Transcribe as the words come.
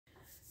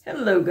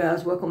Hello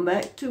guys, welcome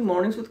back to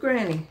Mornings with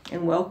Granny,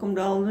 and welcome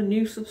to all the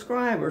new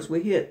subscribers.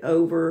 We hit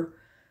over,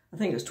 I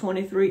think it's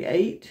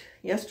 23.8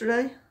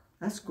 yesterday.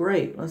 That's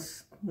great.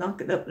 Let's knock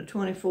it up to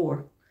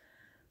 24.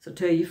 So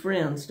tell your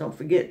friends, don't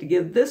forget to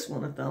give this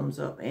one a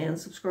thumbs up and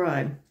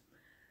subscribe.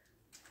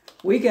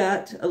 We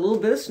got a little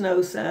bit of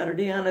snow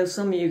Saturday. I know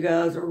some of you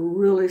guys are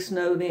really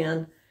snowed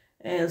in,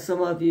 and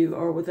some of you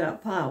are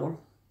without power.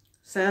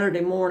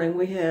 Saturday morning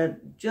we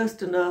had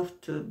just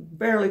enough to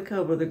barely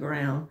cover the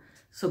ground.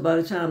 So by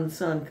the time the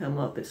sun come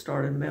up, it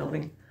started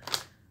melting.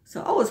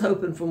 So I was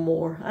hoping for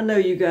more. I know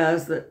you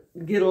guys that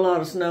get a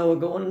lot of snow are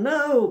going,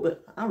 no,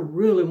 but I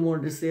really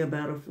wanted to see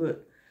about a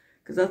foot,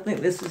 because I think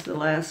this is the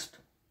last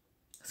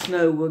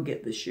snow we'll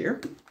get this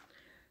year.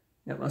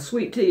 Got my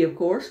sweet tea, of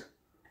course.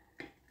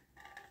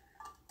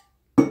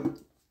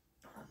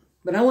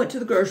 But I went to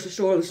the grocery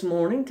store this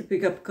morning to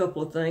pick up a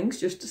couple of things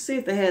just to see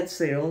if they had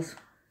sales.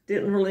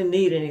 Didn't really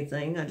need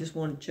anything. I just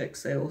wanted to check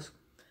sales.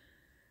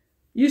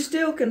 You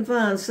still can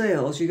find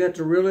sales. You got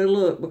to really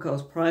look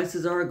because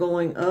prices are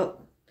going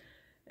up.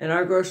 And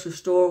our grocery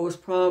store was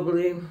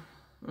probably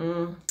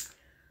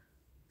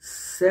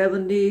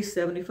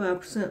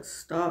 70–75%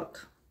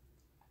 stocked.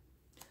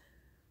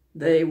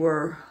 They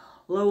were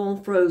low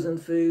on frozen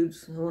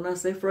foods. And when I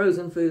say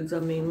frozen foods,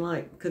 I mean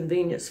like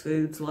convenience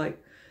foods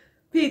like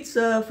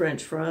pizza,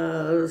 French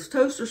fries,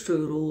 toaster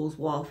strudels,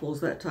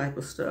 waffles, that type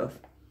of stuff.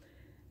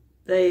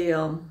 They,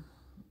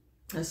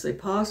 let's see,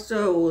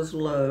 pasta was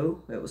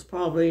low. It was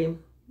probably,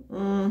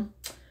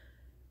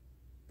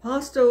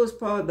 pasta was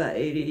probably about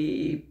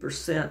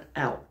 80%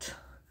 out.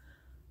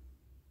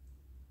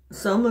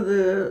 Some of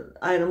the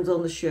items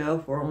on the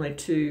shelf were only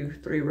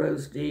 2–3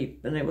 rows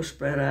deep, and they were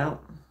spread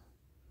out.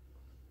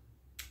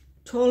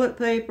 Toilet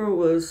paper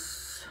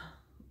was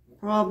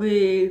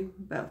probably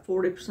about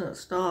 40%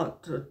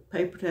 stocked.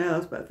 Paper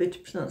towels, about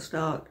 50%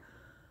 stocked.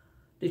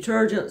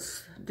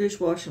 Detergents,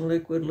 dishwashing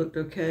liquid looked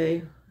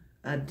okay.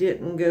 I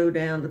didn't go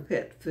down the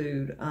pet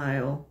food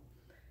aisle.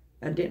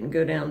 I didn't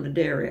go down the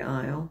dairy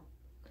aisle.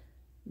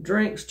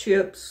 Drinks,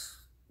 chips,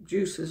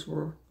 juices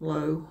were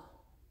low.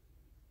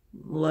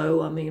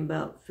 Low, I mean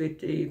about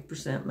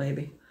 50%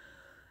 maybe.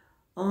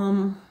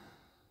 I'm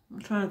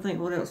trying to think,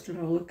 what else did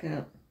I look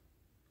at?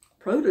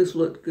 Produce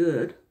looked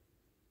good.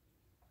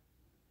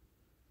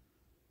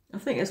 I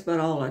think that's about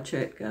all I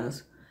checked,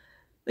 guys.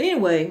 But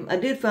anyway, I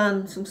did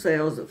find some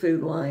sales at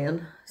Food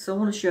Lion, so I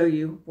want to show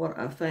you what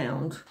I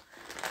found.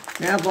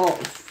 Now I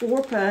bought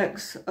 4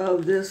 packs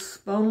of this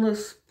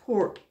boneless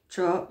pork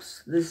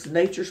chops. This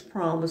Nature's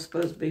Promise,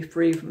 supposed to be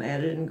free from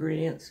added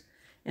ingredients.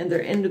 And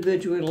they're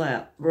individually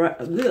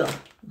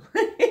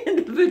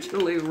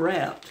individually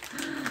wrapped.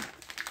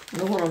 I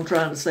know what I'm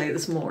trying to say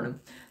this morning.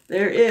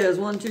 There is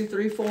 1, 2,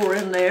 3, 4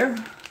 in there.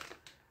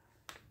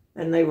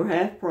 And they were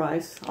half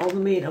price. All the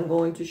meat I'm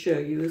going to show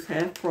you is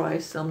half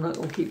price, so I'm not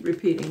going to keep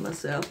repeating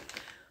myself.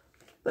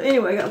 But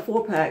anyway, I got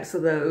 4 packs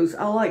of those.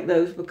 I like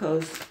those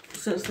because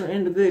since they're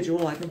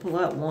individual, I can pull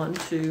out 1,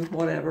 2,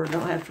 whatever.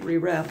 Don't have to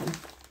rewrap them.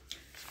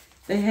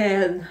 They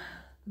had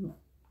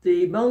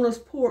the boneless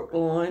pork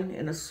loin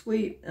in a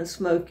sweet and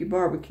smoky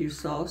barbecue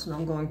sauce, and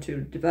I'm going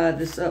to divide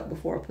this up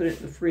before I put it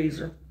in the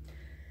freezer.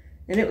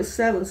 And it was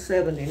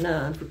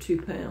 $7.79 for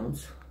 2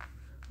 pounds.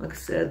 Like I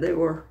said, they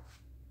were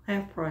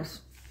half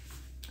price.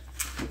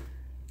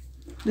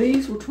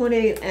 These were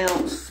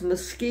 28-ounce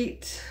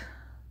mesquite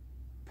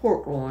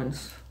pork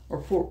loins,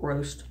 or pork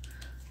roast,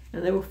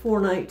 and they were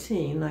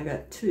 $4.19. I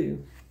got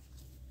 2.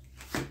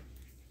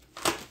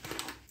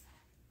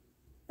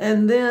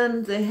 And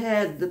then they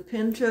had the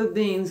pinto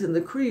beans and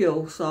the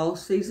Creole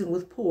sauce seasoned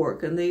with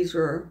pork, and these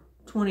are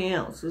 20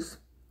 ounces.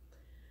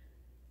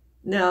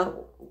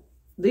 Now,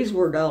 these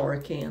were $1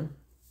 a can.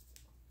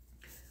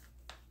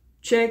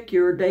 Check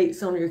your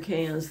dates on your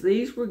cans.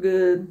 These were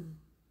good.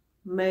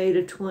 May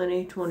to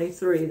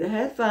 2023. They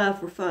had 5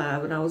 for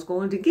 $5, and I was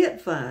going to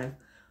get 5.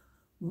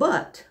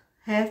 But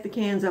half the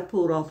cans I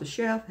pulled off the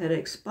shelf had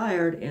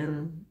expired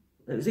in,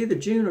 it was either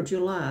June or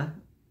July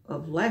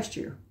of last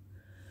year.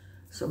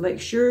 So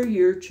make sure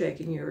you're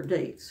checking your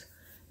dates.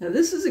 Now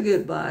this is a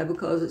good buy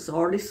because it's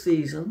already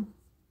seasoned.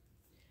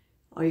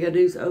 All you gotta do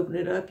is open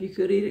it up. You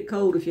could eat it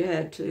cold if you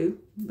had to,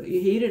 but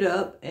you heat it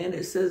up, and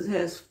it says it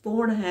has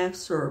 4.5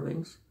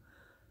 servings.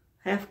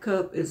 Half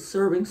cup is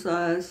serving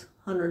size,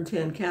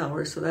 110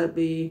 calories, so that'd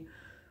be,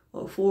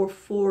 well,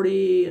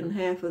 440, and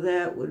half of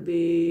that would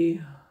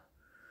be,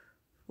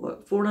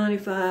 what,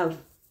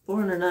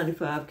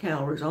 495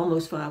 calories,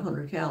 almost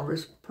 500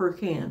 calories per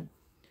can.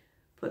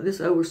 Put this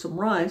over some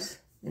rice,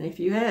 and if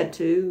you had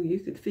to,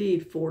 you could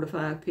feed 4 to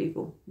 5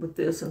 people with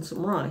this and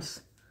some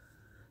rice.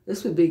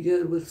 This would be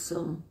good with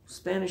some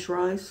Spanish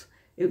rice.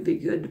 It would be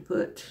good to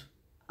put,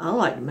 I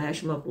like to mash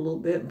them up a little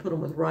bit and put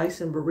them with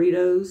rice and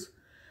burritos.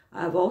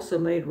 I've also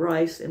made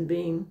rice and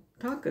bean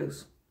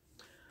tacos.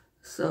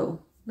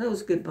 So that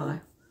was a good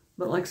buy.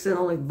 But like I said, I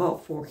only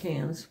bought 4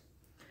 cans.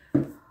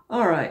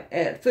 All right,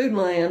 at Food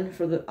Lion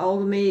for all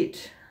the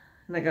meat,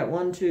 and I got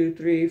 1, 2,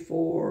 3,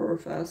 4,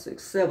 5,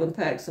 6, 7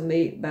 packs of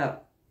meat,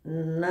 about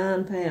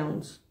 9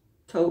 pounds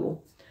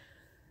total.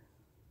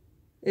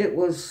 It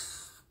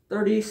was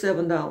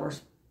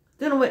 $37.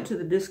 Then I went to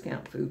the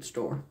discount food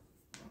store.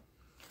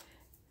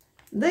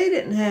 They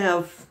didn't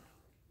have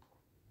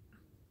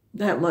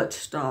that much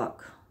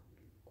stock.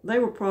 They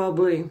were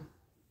probably,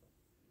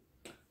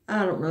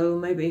 I don't know,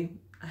 maybe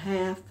a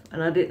half.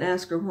 And I didn't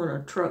ask her when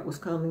a truck was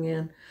coming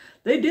in.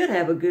 They did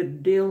have a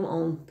good deal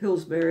on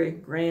Pillsbury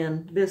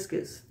Grand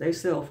biscuits. They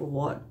sell for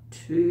what,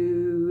 $2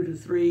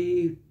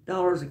 to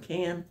 $3 a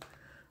can.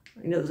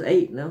 You know, there's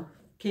 8 in a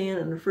can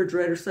in the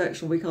refrigerator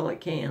section. We call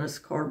it can. It's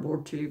a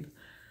cardboard tube.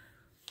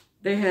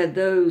 They had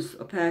those,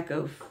 a pack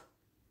of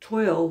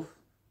 12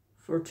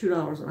 for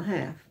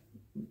 $2.50.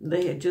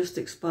 They had just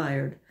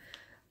expired.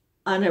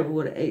 I never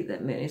would have ate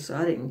that many, so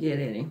I didn't get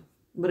any.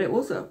 But it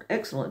was an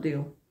excellent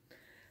deal.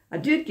 I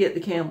did get the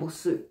Campbell's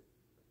soup.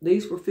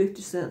 These were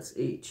 50 cents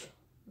each.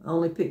 I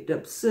only picked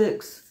up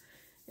 6,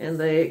 and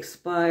they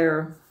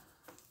expire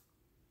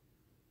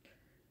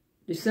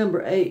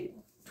December 8,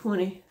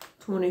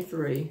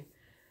 2023.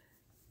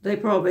 They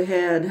probably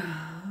had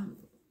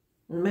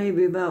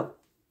maybe about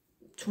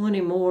 20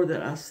 more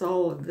that I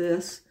saw of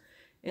this,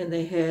 and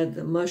they had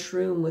the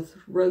mushroom with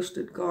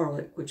roasted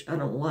garlic, which I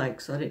don't like,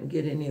 so I didn't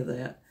get any of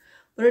that.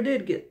 But I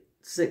did get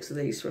 6 of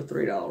these for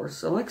 $3.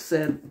 So like I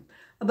said,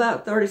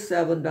 about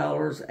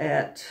 $37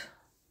 at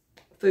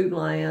Food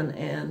Lion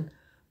and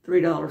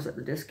 $3 at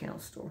the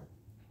discount store.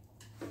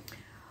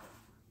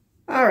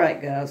 All right,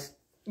 guys.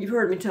 You've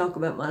heard me talk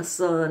about my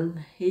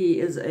son. He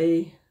is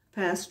a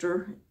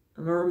pastor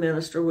or a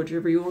minister,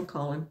 whichever you want to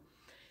call him,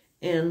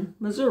 in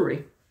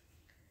Missouri.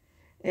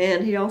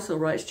 And he also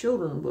writes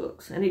children's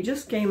books. And he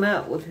just came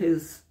out with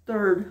his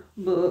 3rd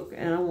book,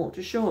 and I want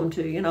to show them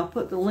to you. And I'll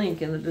put the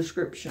link in the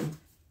description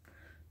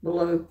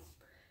below.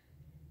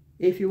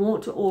 If you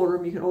want to order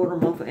them, you can order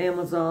them off of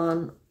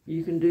Amazon.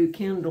 You can do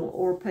Kindle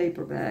or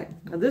paperback.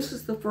 Now, this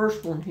is the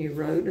first one he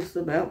wrote. It's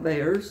about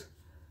bears.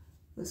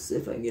 Let's see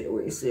if I can get it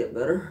where you see it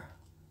better.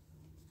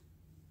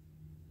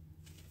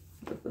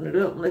 Open it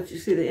up and let you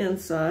see the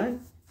inside.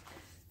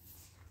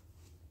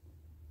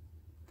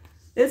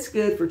 It's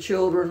good for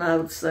children, I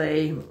would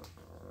say,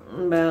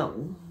 about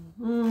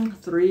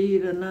 3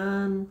 to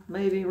 9,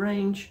 maybe,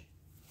 range.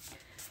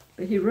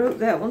 But he wrote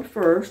that one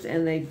first,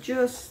 and they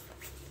just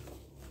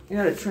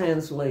got it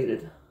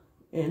translated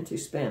into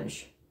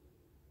Spanish.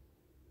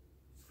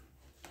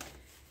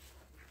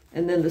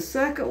 And then the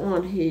second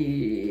one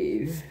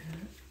he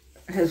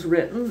has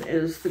written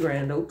is The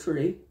Grand Oak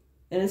Tree,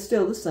 and it's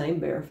still the same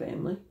bear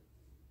family.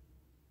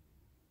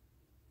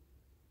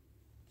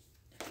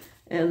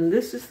 And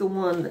this is the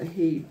one that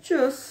he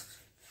just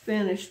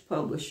finished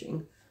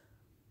publishing.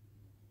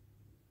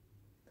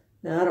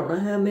 Now, I don't know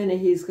how many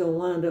he's going to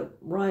wind up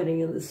writing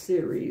in the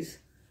series,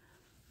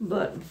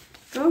 but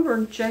go over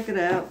and check it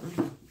out.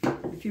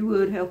 If you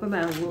would, help him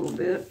out a little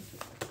bit.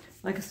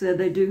 Like I said,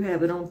 they do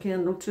have it on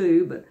Kindle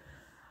too, but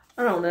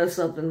I don't know,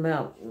 something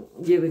about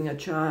giving a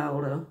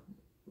child a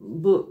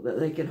book that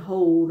they can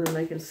hold and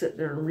they can sit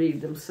there and read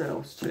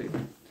themselves too.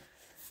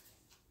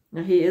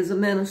 Now, he is a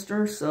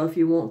minister, so if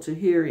you want to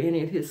hear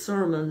any of his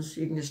sermons,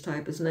 you can just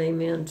type his name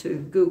into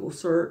Google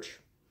search,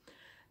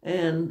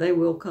 and they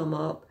will come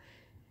up.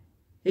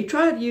 He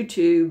tried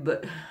YouTube,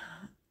 but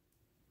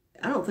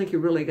I don't think he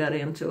really got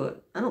into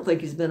it. I don't think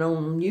he's been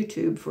on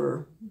YouTube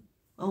for,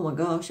 oh my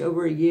gosh,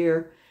 over a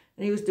year,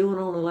 and he was doing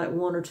only like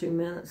 1 or 2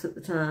 minutes at the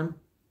time.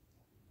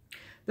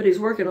 But he's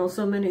working on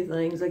so many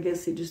things, I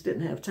guess he just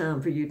didn't have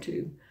time for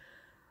YouTube.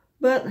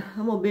 But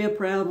I'm going to be a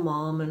proud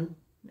mom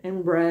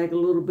and brag a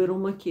little bit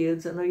on my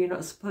kids. I know you're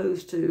not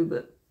supposed to,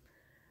 but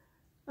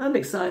I'm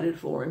excited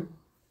for him.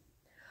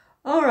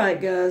 All right,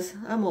 guys,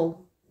 I'm going to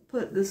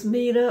put this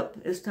meat up.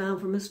 It's time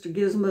for Mr.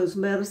 Gizmo's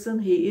medicine.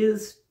 He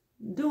is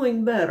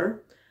doing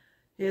better.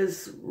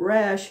 His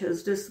rash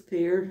has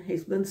disappeared.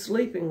 He's been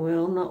sleeping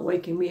well, not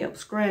waking me up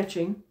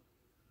scratching.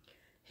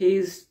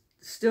 He's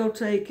still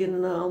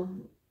taking,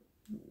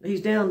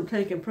 he's down to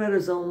taking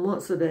prednisone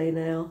once a day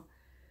now.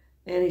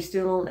 And he's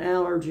still on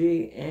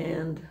allergy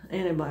and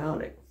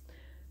antibiotic.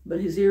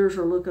 But his ears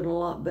are looking a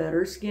lot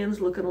better. His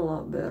skin's looking a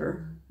lot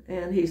better.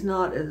 And he's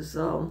not as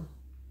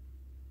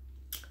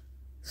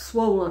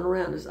swollen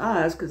around his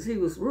eyes, because he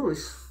was really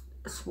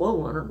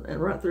swollen. And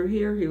right through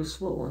here, he was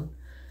swollen.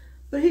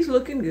 But he's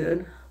looking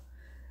good.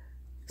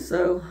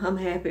 So I'm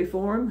happy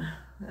for him.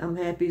 I'm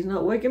happy he's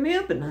not waking me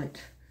up at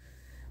night.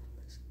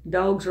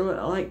 Dogs are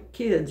like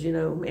kids, you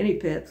know, any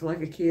pet's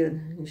like a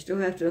kid. You still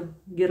have to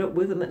get up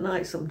with them at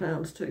night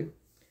sometimes too.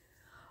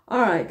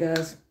 All right,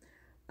 guys,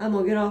 I'm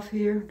going to get off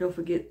here. Don't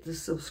forget to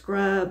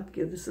subscribe,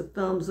 give us a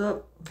thumbs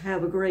up,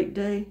 have a great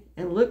day,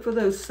 and look for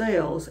those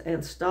sales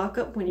and stock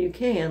up when you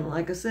can.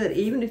 Like I said,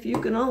 even if you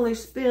can only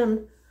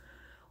spend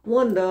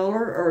 $1,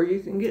 or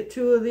you can get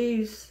 2 of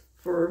these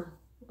for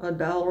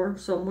 $1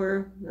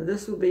 somewhere. Now,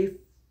 this will be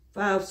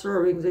 5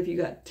 servings if you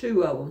got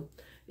 2 of them.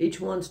 Each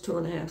one's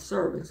 2.5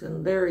 servings.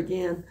 And there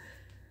again,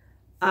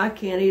 I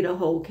can't eat a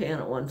whole can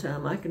at one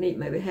time. I can eat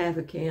maybe half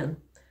a can.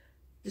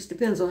 Just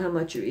depends on how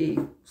much you eat.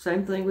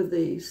 Same thing with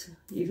these.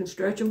 You can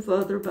stretch them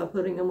further by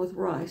putting them with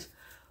rice.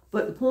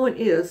 But the point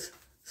is,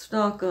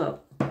 stock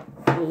up.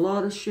 A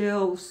lot of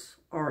shelves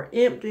are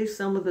empty.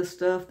 Some of the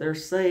stuff they're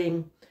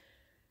saying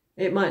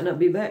it might not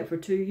be back for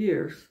 2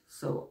 years.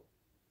 So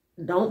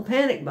don't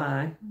panic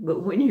buy.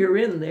 But when you're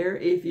in there,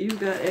 if you've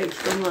got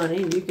extra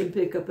money and you can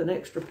pick up an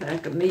extra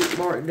pack of meat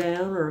marked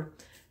down or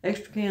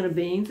extra can of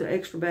beans or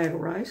extra bag of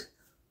rice,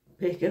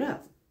 pick it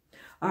up.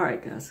 All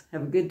right, guys.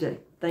 Have a good day.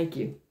 Thank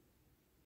you.